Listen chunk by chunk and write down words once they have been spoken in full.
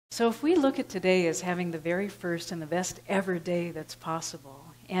So if we look at today as having the very first and the best ever day that's possible,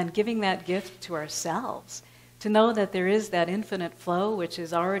 and giving that gift to ourselves, to know that there is that infinite flow which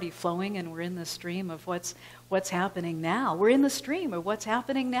is already flowing, and we're in the stream of what's happening now. We're in the stream of what's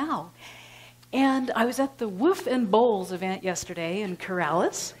happening now. And I was at the Woof and Bowls event yesterday in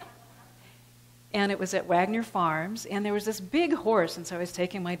Corrales, and it was at Wagner Farms, and there was this big horse, and so I was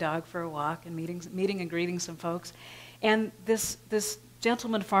taking my dog for a walk and meeting and greeting some folks, and this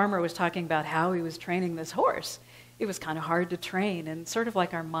gentleman farmer was talking about how he was training this horse. It was kind of hard to train, and sort of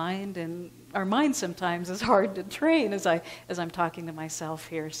like our mind sometimes is hard to train, as I'm talking to myself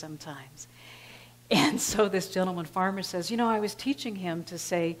here sometimes. And so this gentleman farmer says, I was teaching him to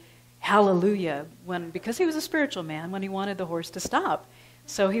say hallelujah because he was a spiritual man, when he wanted the horse to stop.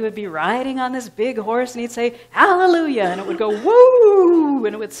 So he would be riding on this big horse and he'd say hallelujah, and it would go woo,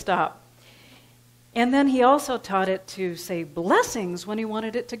 and it would stop. And then he also taught it to say blessings when he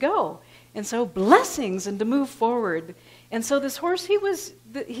wanted it to go. And so blessings and to move forward. And so this horse, he was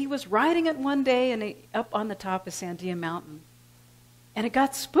riding it one day and up on the top of Sandia Mountain. And it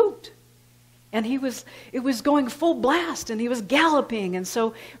got spooked. And it was going full blast, and he was galloping. And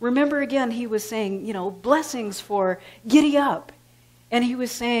so remember again, he was saying, blessings for giddy up. And he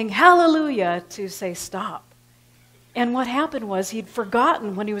was saying hallelujah to say stop. And what happened was he'd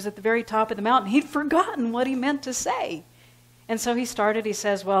forgotten, when he was at the very top of the mountain, he'd forgotten what he meant to say. And so he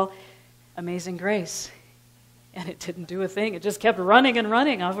says, well, amazing grace. And it didn't do a thing. It just kept running and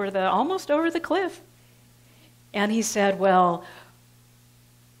running almost over the cliff. And he said, well,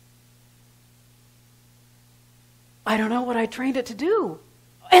 I don't know what I trained it to do.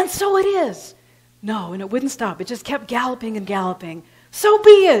 And so it is. No, and it wouldn't stop. It just kept galloping and galloping. So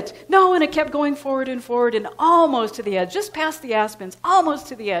be it. No, and it kept going forward and almost to the edge, just past the aspens, almost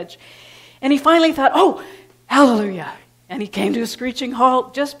to the edge. And he finally thought, oh, hallelujah. And he came to a screeching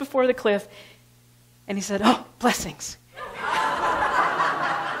halt just before the cliff. And he said, oh, blessings.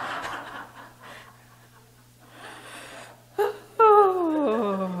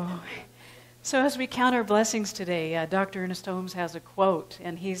 So as we count our blessings today, Dr. Ernest Holmes has a quote,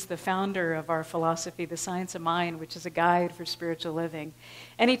 and he's the founder of our philosophy, The Science of Mind, which is a guide for spiritual living.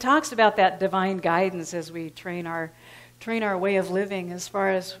 And he talks about that divine guidance as we train our way of living, as far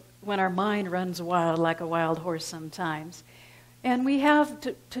as when our mind runs wild like a wild horse sometimes. And we have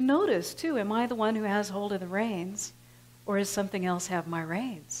to notice, too, am I the one who has hold of the reins, or does something else have my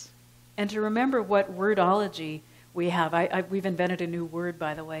reins? And to remember what wordology we have. We've invented a new word,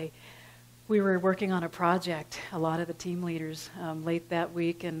 by the way. We were working on a project, a lot of the team leaders, late that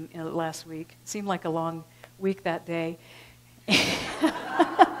week and last week. It seemed like a long week that day. And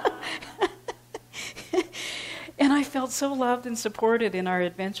I felt so loved and supported in our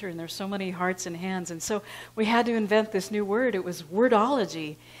adventure, and there's so many hearts and hands. And so we had to invent this new word. It was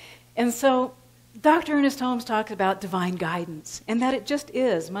wordology. And so Dr. Ernest Holmes talks about divine guidance, and that it just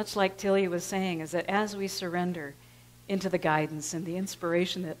is, much like Tilly was saying, is that as we surrender into the guidance and the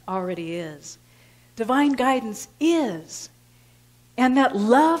inspiration that already is, divine guidance is, and that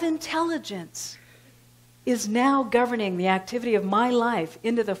love intelligence is now governing the activity of my life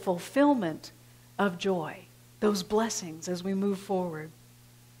into the fulfillment of joy, those blessings as we move forward,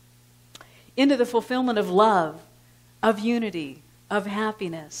 into the fulfillment of love, of unity, of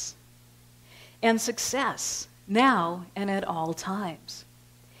happiness, and success now and at all times.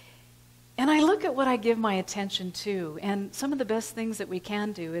 And I look at what I give my attention to, and some of the best things that we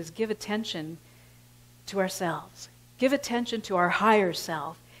can do is give attention to ourselves, give attention to our higher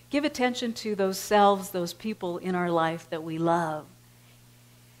self, give attention to those selves, those people in our life that we love.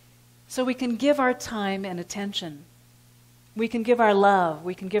 So we can give our time and attention. We can give our love.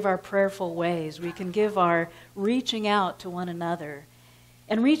 We can give our prayerful ways. We can give our reaching out to one another.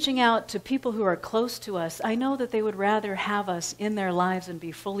 And reaching out to people who are close to us, I know that they would rather have us in their lives and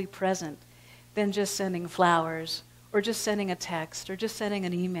be fully present than just sending flowers or just sending a text or just sending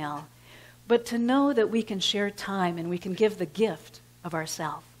an email. But to know that we can share time and we can give the gift of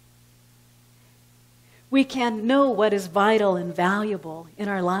ourselves. We can know what is vital and valuable in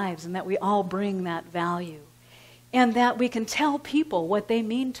our lives, and that we all bring that value. And that we can tell people what they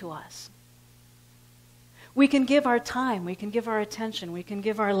mean to us. We can give our time, we can give our attention, we can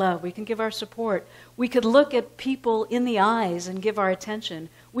give our love, we can give our support. We could look at people in the eyes and give our attention.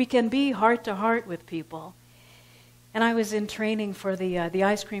 We can be heart to heart with people. And I was in training for the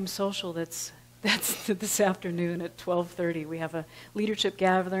ice cream social that's this afternoon at 12:30. We have a leadership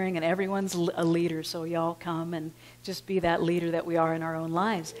gathering, and everyone's a leader, so y'all come and just be that leader that we are in our own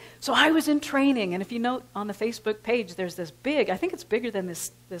lives. So I was in training, and if you note on the Facebook page, there's this big, I think it's bigger than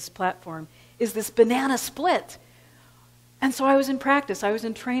this platform, is this banana split. And so I was in practice. I was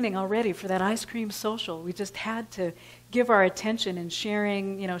in training already for that ice cream social. We just had to give our attention and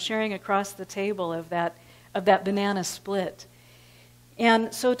sharing across the table of that banana split.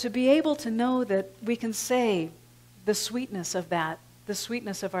 And so to be able to know that we can say the sweetness of that, the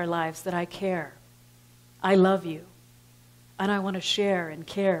sweetness of our lives, that I care, I love you, and I want to share and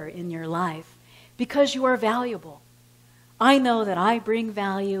care in your life because you are valuable. I know that I bring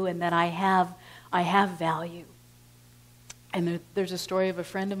value and that I have value. And there's a story of a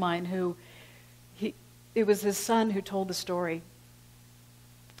friend of mine who, it was his son who told the story.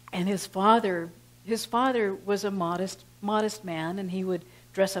 And his father was a modest man, and he would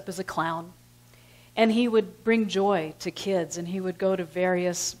dress up as a clown. And he would bring joy to kids, and he would go to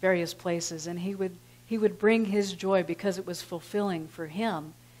various places, and he would bring his joy because it was fulfilling for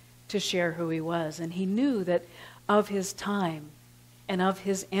him to share who he was. And he knew that of his time and of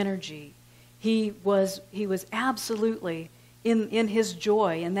his energy, he was absolutely in his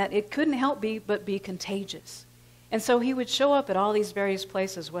joy, and that it couldn't help but be contagious. And so he would show up at all these various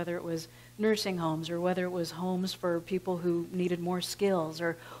places, whether it was nursing homes or whether it was homes for people who needed more skills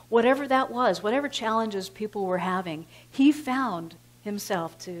or whatever that was, whatever challenges people were having, he found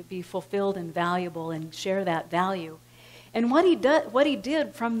himself to be fulfilled and valuable and share that value. And what he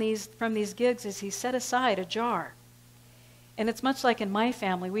did from these gigs is he set aside a jar. And it's much like in my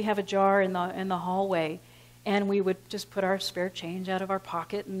family, we have a jar in the hallway, and we would just put our spare change out of our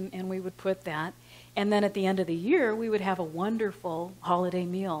pocket, and we would put that. And then at the end of the year, we would have a wonderful holiday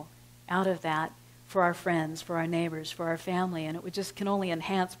meal out of that for our friends, for our neighbors, for our family. And it can only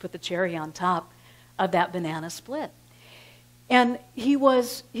enhance, put the cherry on top of that banana split. And he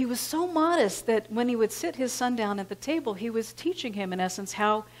was so modest that when he would sit his son down at the table, he was teaching him, in essence,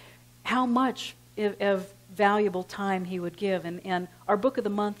 how much of valuable time he would give. And our book of the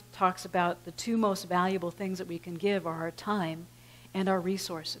month talks about the two most valuable things that we can give are our time and our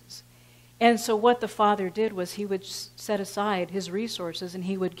resources. And so what the father did was he would set aside his resources, and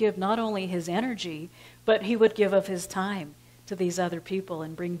he would give not only his energy, but he would give of his time to these other people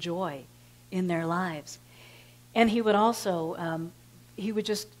and bring joy in their lives. And he would also, he would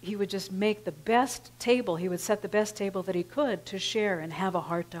just make the best table, he would set the best table that he could to share and have a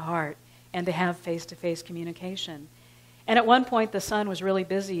heart-to-heart and to have face-to-face communication. And at one point, the son was really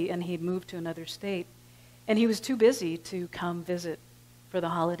busy, and he'd moved to another state. And he was too busy to come visit for the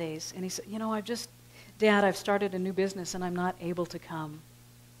holidays. And he said, Dad, I've started a new business, and I'm not able to come.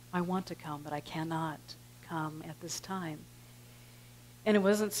 I want to come, but I cannot come at this time. And it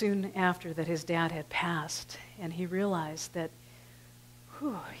wasn't soon after that his dad had passed, and he realized that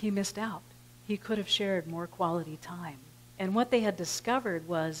he missed out. He could have shared more quality time. And what they had discovered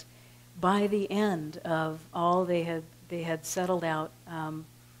was, by the end of all they had settled out,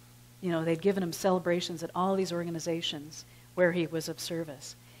 they'd given him celebrations at all these organizations where he was of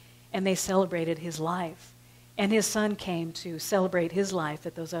service. And they celebrated his life. And his son came to celebrate his life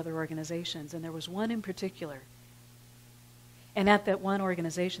at those other organizations. And there was one in particular. And at that one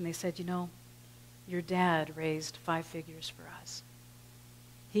organization, they said, your dad raised 5 figures for us.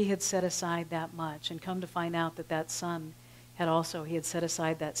 He had set aside that much, and come to find out that son he had set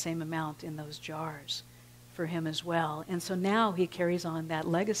aside that same amount in those jars for him as well. And so now he carries on that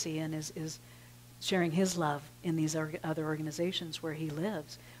legacy and is sharing his love in these other organizations where he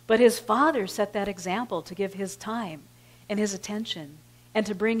lives. But his father set that example to give his time and his attention and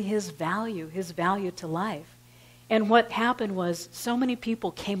to bring his value to life. And what happened was so many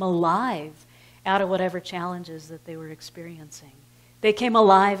people came alive out of whatever challenges that they were experiencing. They came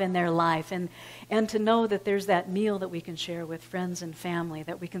alive in their life. And to know that there's that meal that we can share with friends and family,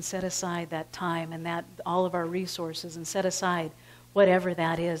 that we can set aside that time and that all of our resources and set aside whatever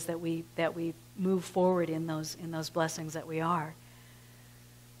that is that we move forward in those blessings that we are.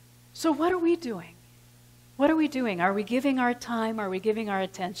 So what are we doing? What are we doing? Are we giving our time? Are we giving our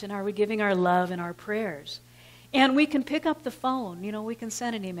attention? Are we giving our love and our prayers? And we can pick up the phone. We can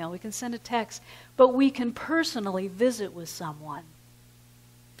send an email. We can send a text. But we can personally visit with someone.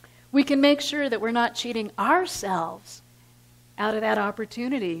 We can make sure that we're not cheating ourselves out of that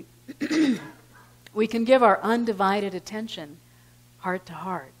opportunity. We can give our undivided attention heart to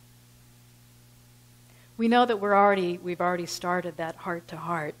heart. We know that we've already started that heart to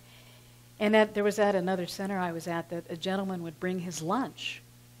heart. And that there was at another center I was at that a gentleman would bring his lunch,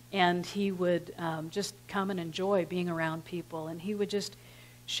 and he would just come and enjoy being around people, and he would just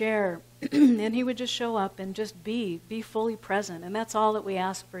share, and he would just show up and just be fully present. And that's all that we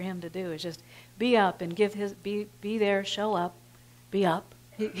ask for him to do, is just be up and be there, show up, be up.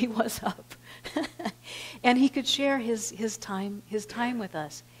 He was up. And he could share his time with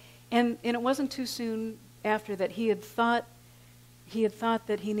us. And it wasn't too soon after that he had thought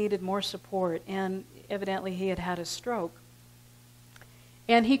that he needed more support, and evidently he had had a stroke.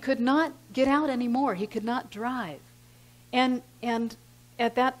 And he could not get out anymore. He could not drive. And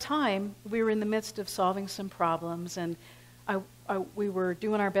at that time, we were in the midst of solving some problems, and we were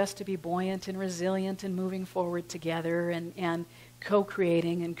doing our best to be buoyant and resilient and moving forward together and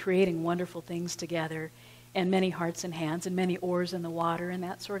co-creating and creating wonderful things together, and many hearts and hands and many oars in the water and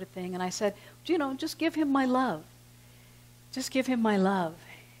that sort of thing. And I said, just give him my love. Just give him my love.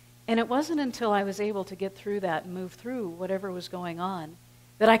 And it wasn't until I was able to get through that and move through whatever was going on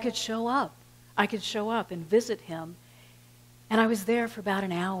that I could show up. I could show up and visit him. And I was there for about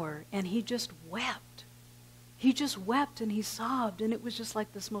an hour, and he just wept. He just wept and he sobbed, and it was just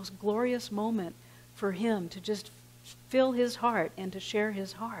like this most glorious moment for him to just fill his heart and to share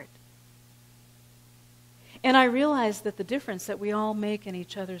his heart. And I realized that the difference that we all make in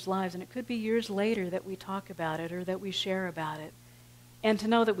each other's lives, and it could be years later that we talk about it or that we share about it, and to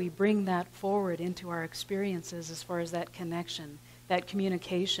know that we bring that forward into our experiences as far as that connection, that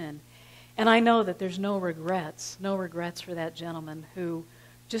communication. And I know that there's no regrets for that gentleman who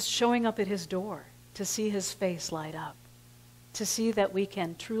just showing up at his door to see his face light up, to see that we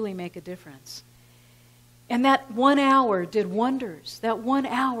can truly make a difference. And that 1 hour did wonders. That 1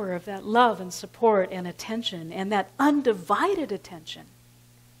 hour of that love and support and attention and that undivided attention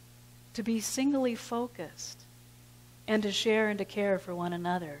to be singly focused and to share and to care for one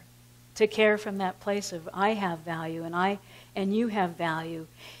another, to care from that place of I have value and you have value.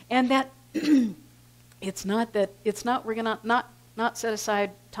 And that we're going to not set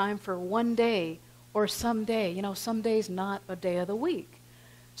aside time for one day or some day. Some day's not a day of the week.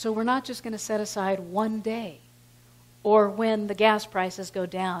 So we're not just going to set aside one day or when the gas prices go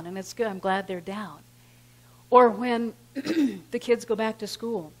down, and it's good, I'm glad they're down, or when the kids go back to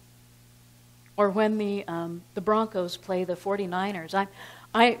school, or when the Broncos play the 49ers.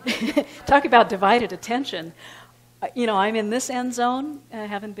 I talk about divided attention. I'm in this end zone. I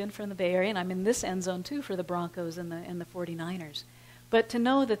haven't been from the Bay Area, and I'm in this end zone too for the Broncos and the 49ers. But to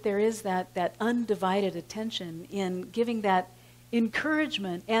know that there is that undivided attention in giving that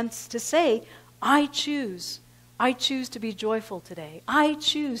encouragement and to say, I choose to be joyful today. I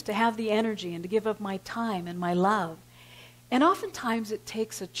choose to have the energy and to give up my time and my love. And oftentimes it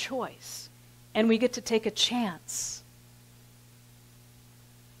takes a choice, and we get to take a chance,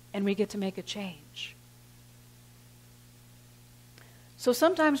 and we get to make a change. So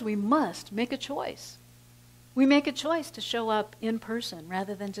sometimes we must make a choice. We make a choice to show up in person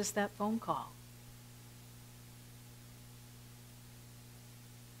rather than just that phone call.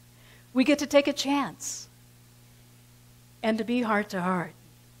 We get to take a chance and to be heart to heart.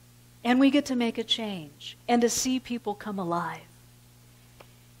 And we get to make a change and to see people come alive.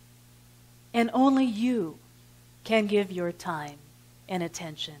 And only you can give your time and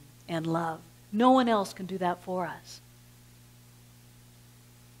attention and love. No one else can do that for us.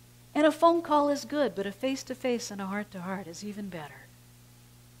 And a phone call is good, but a face-to-face and a heart-to-heart is even better.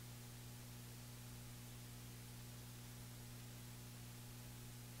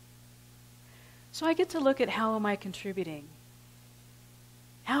 So I get to look at how am I contributing?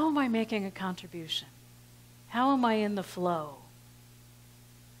 How am I making a contribution? How am I in the flow?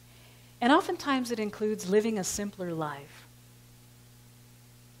 And oftentimes it includes living a simpler life.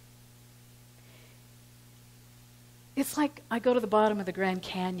 It's like I go to the bottom of the Grand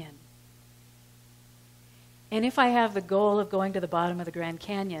Canyon. And if I have the goal of going to the bottom of the Grand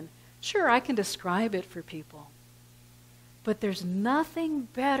Canyon, sure, I can describe it for people. But there's nothing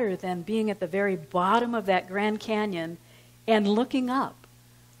better than being at the very bottom of that Grand Canyon and looking up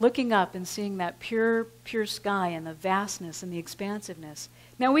and seeing that pure sky and the vastness and the expansiveness.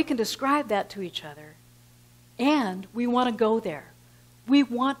 Now we can describe that to each other, and we want to go there. We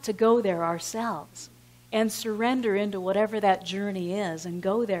want to go there ourselves and surrender into whatever that journey is and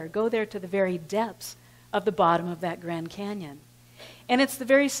go there to the very depths of the bottom of that Grand Canyon. And it's the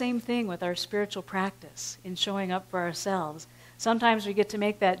very same thing with our spiritual practice in showing up for ourselves. Sometimes we get to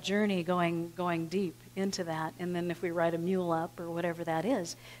make that journey going deep into that, and then if we ride a mule up or whatever that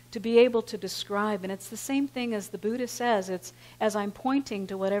is, to be able to describe. And it's the same thing as the Buddha says. It's as I'm pointing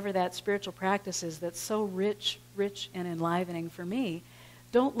to whatever that spiritual practice is that's so rich and enlivening for me,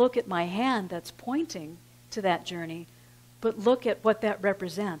 don't look at my hand that's pointing to that journey, but look at what that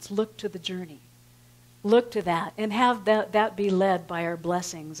represents. Look to the journey. Look to that and have that be led by our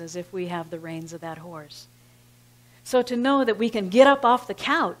blessings as if we have the reins of that horse. So to know that we can get up off the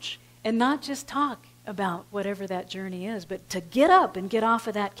couch and not just talk about whatever that journey is, but to get up and get off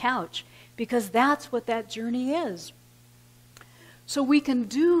of that couch, because that's what that journey is. So we can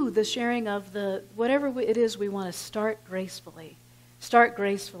do the sharing of whatever it is we want to start gracefully. Start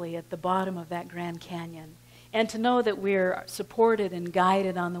gracefully at the bottom of that Grand Canyon. And to know that we're supported and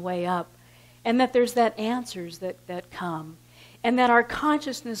guided on the way up. And that there's that answers that come. And that our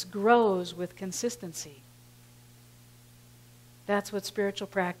consciousness grows with consistency. That's what spiritual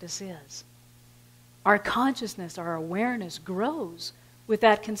practice is. Our consciousness, our awareness grows with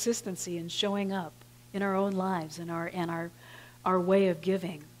that consistency and showing up in our own lives and our way of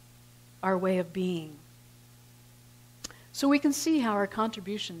giving, our way of being. So we can see how our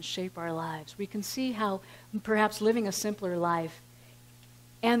contributions shape our lives. We can see how perhaps living a simpler life,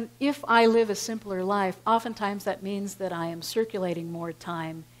 and if I live a simpler life, oftentimes that means that I am circulating more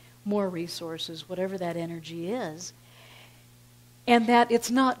time, more resources, whatever that energy is, and that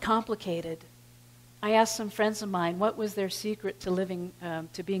it's not complicated. I asked some friends of mine what was their secret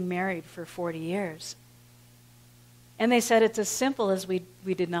to being married for 40 years. And they said it's as simple as we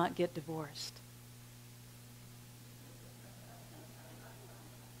did not get divorced.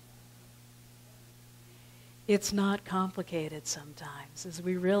 It's not complicated sometimes, as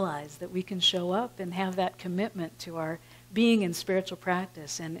we realize that we can show up and have that commitment to our being in spiritual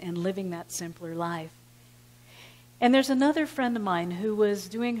practice and living that simpler life. And there's another friend of mine who was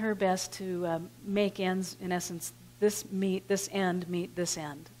doing her best to make ends, in essence, this end meet this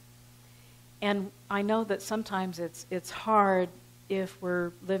end. And I know that sometimes it's hard if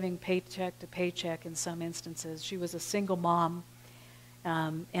we're living paycheck to paycheck in some instances. She was a single mom,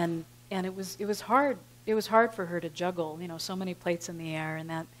 and it was hard. It was hard for her to juggle, so many plates in the air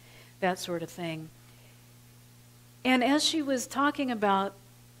and that sort of thing. And as she was talking about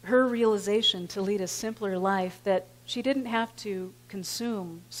her realization to lead a simpler life, that she didn't have to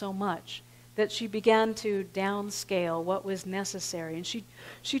consume so much, that she began to downscale what was necessary. And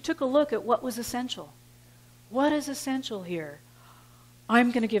she took a look at what was essential. What is essential here? I'm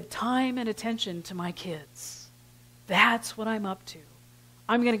going to give time and attention to my kids. That's what I'm up to.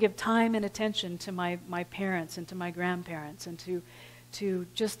 I'm going to give time and attention to my parents and to my grandparents and to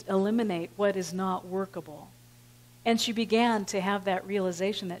just eliminate what is not workable. And she began to have that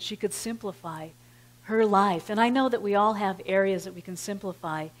realization that she could simplify her life. And I know that we all have areas that we can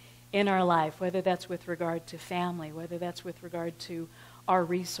simplify in our life, whether that's with regard to family, whether that's with regard to our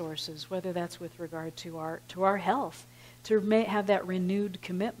resources, whether that's with regard to our health, to have that renewed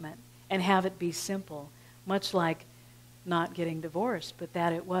commitment and have it be simple, much like not getting divorced, but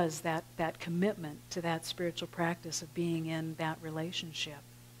that it was that commitment to that spiritual practice of being in that relationship.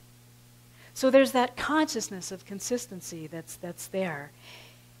 So there's that consciousness of consistency that's there.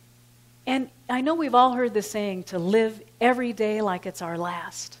 And I know we've all heard the saying to live every day like it's our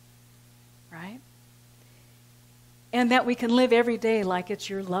last, right? And that we can live every day like it's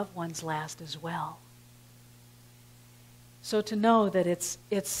your loved one's last as well. So to know that it's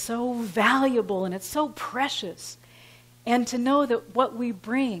so valuable and it's so precious, and to know that what we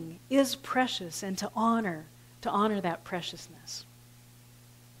bring is precious, and to honor that preciousness.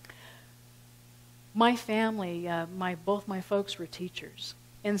 My family, both my folks were teachers.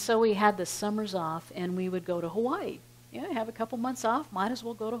 And so we had the summers off, and we would go to Hawaii. Have a couple months off, might as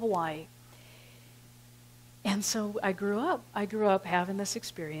well go to Hawaii. And so I grew up having this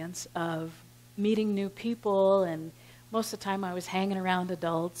experience of meeting new people, and most of the time I was hanging around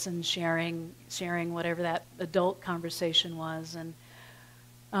adults and sharing whatever that adult conversation was. And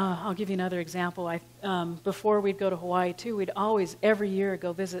I'll give you another example. Before we'd go to Hawaii too, we'd always, every year,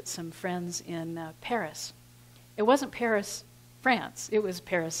 go visit some friends in Paris. It wasn't Paris, France. It was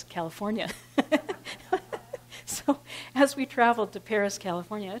Paris, California. So as we traveled to Paris,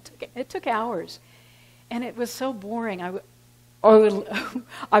 California, it took hours. And it was so boring.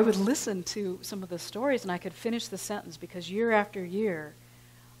 I would listen to some of the stories, and I could finish the sentence, because year after year,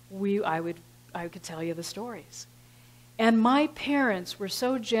 I could tell you the stories. And my parents were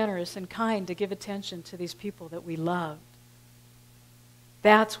so generous and kind to give attention to these people that we loved.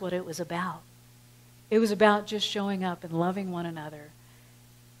 That's what it was about. It was about just showing up and loving one another.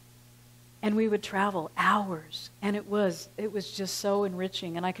 And we would travel hours, and it was just so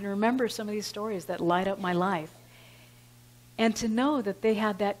enriching. And I can remember some of these stories that light up my life. And to know that they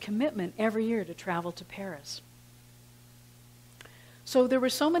had that commitment every year to travel to Paris. So there were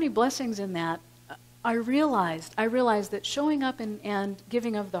so many blessings in that. I realized that showing up and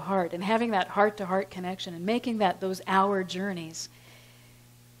giving of the heart and having that heart-to-heart connection and making those hour journeys,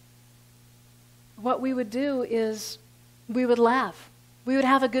 what we would do is we would laugh. We would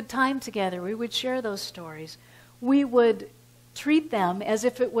have a good time together. We would share those stories. We would treat them as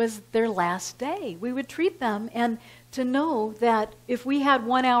if it was their last day. We would treat them, and to know that if we had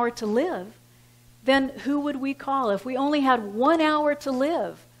 1 hour to live, then who would we call? If we only had 1 hour to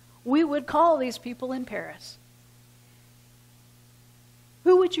live, we would call these people in Paris.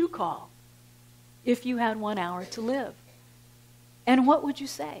 Who would you call if you had 1 hour to live? And what would you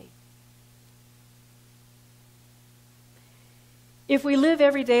say? If we live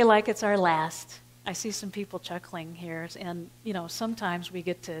every day like it's our last, I see some people chuckling here, and sometimes we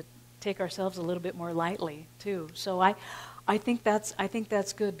get to take ourselves a little bit more lightly too. So I think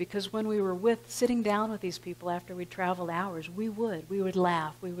that's good, because when we were sitting down with these people after we traveled hours, we would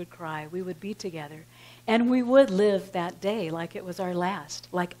laugh, we would cry, we would be together, and we would live that day like it was our last,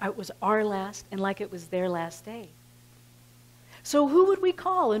 like it was our last, and like it was their last day. So who would we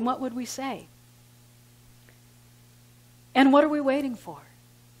call, and what would we say? And what are we waiting for?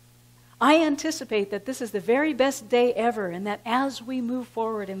 I anticipate that this is the very best day ever, and that as we move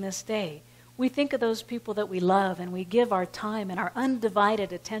forward in this day, we think of those people that we love, and we give our time and our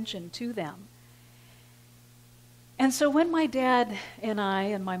undivided attention to them. And so when my dad and I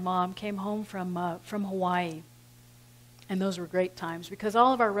and my mom came home from Hawaii, and those were great times, because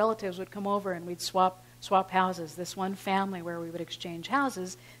all of our relatives would come over and we'd swap houses. This one family where we would exchange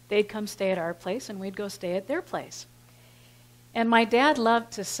houses, they'd come stay at our place, and we'd go stay at their place. And my dad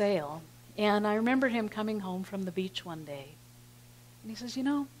loved to sail, and I remember him coming home from the beach one day. And he says,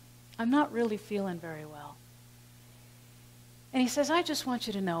 I'm not really feeling very well. And he says, I just want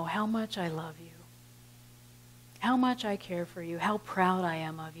you to know how much I love you, how much I care for you, how proud I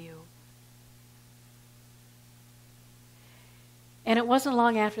am of you. And it wasn't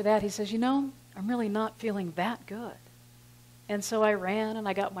long after that, he says, I'm really not feeling that good. And so I ran and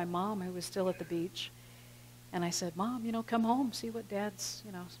I got my mom, who was still at the beach. And I said, Mom, come home, see what Dad's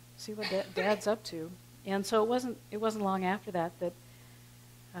up to. And so it wasn't long after that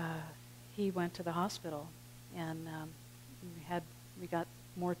he went to the hospital, and we got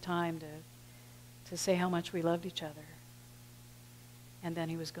more time to say how much we loved each other. And then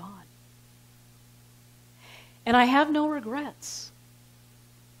he was gone. And I have no regrets.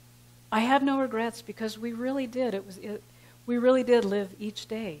 I have no regrets, because we really did. We really did live each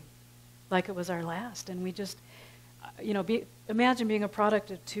day like it was our last. And we just, imagine being a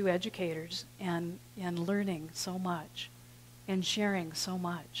product of two educators and learning so much and sharing so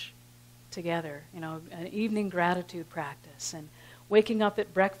much together. An evening gratitude practice, and waking up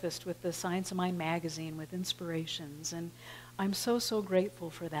at breakfast with the Science of Mind magazine with inspirations. And I'm so grateful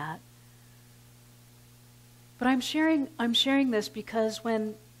for that. But I'm sharing this because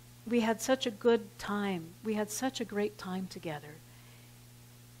when we had such a good time, we had such a great time together.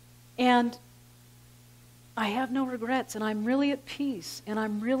 And I have no regrets, and I'm really at peace, and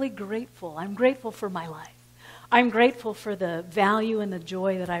I'm really grateful. I'm grateful for my life. I'm grateful for the value and the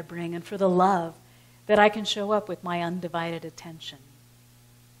joy that I bring, and for the love that I can show up with my undivided attention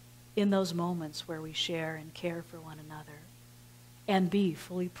in those moments where we share and care for one another and be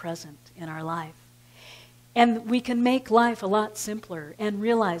fully present in our life. And we can make life a lot simpler and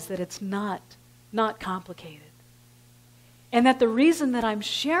realize that it's not complicated. And that the reason that I'm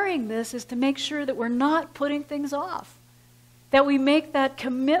sharing this is to make sure that we're not putting things off. That we make that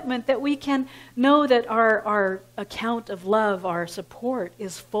commitment, that we can know that our account of love, our support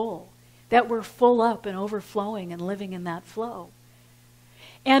is full. That we're full up and overflowing and living in that flow.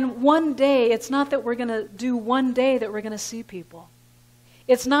 And one day, it's not that we're going to do one day that we're going to see people.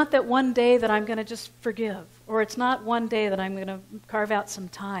 It's not that one day that I'm going to just forgive, or it's not one day that I'm going to carve out some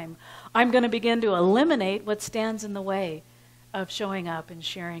time. I'm going to begin to eliminate what stands in the way of showing up and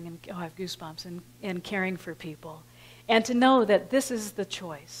sharing, and I have goosebumps, and caring for people. And to know that this is the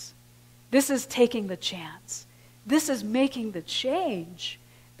choice. This is taking the chance. This is making the change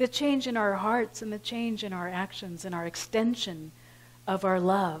in our hearts and the change in our actions and our extension of our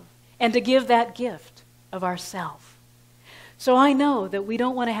love, and to give that gift of ourself. So I know that we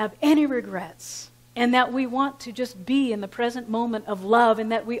don't want to have any regrets, and that we want to just be in the present moment of love,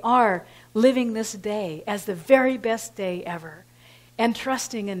 and that we are living this day as the very best day ever, and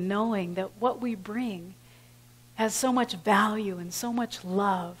trusting and knowing that what we bring has so much value and so much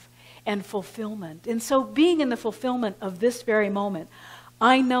love and fulfillment. And so being in the fulfillment of this very moment,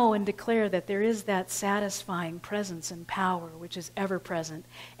 I know and declare that there is that satisfying presence and power which is ever present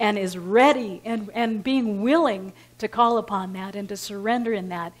and is ready and being willing to call upon that and to surrender in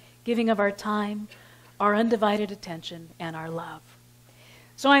that, giving of our time, our undivided attention, and our love.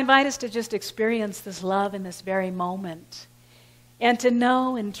 So I invite us to just experience this love in this very moment, and to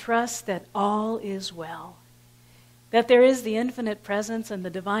know and trust that all is well. That there is the infinite presence and the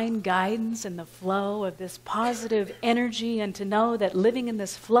divine guidance and the flow of this positive energy, and to know that living in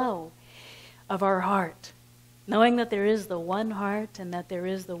this flow of our heart, knowing that there is the one heart and that there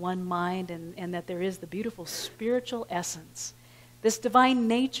is the one mind and that there is the beautiful spiritual essence, this divine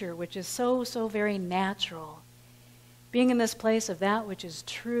nature which is so, so very natural, being in this place of that which is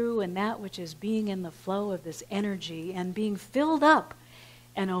true and that which is being in the flow of this energy and being filled up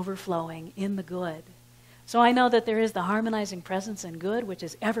and overflowing in the good. So I know that there is the harmonizing presence and good which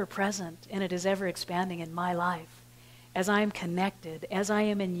is ever present and it is ever expanding in my life as I am connected, as I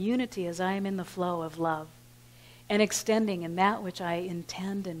am in unity, as I am in the flow of love and extending in that which I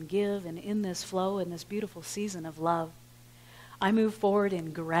intend and give and in this flow, in this beautiful season of love. I move forward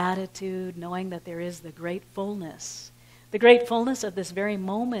in gratitude, knowing that there is the great fullness of this very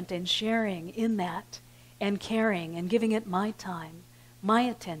moment and sharing in that and caring and giving it my time, my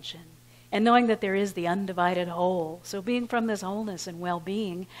attention, and knowing that there is the undivided whole. So being from this wholeness and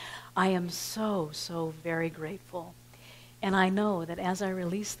well-being, I am so, so very grateful. And I know that as I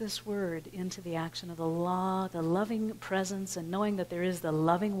release this word into the action of the law, the loving presence, and knowing that there is the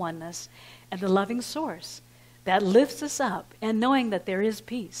loving oneness and the loving source that lifts us up, and knowing that there is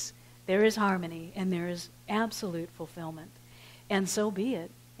peace, there is harmony, and there is absolute fulfillment. And so be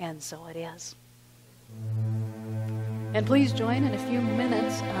it, and so it is. And please join in a few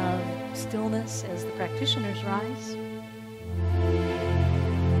minutes of stillness as the practitioners rise.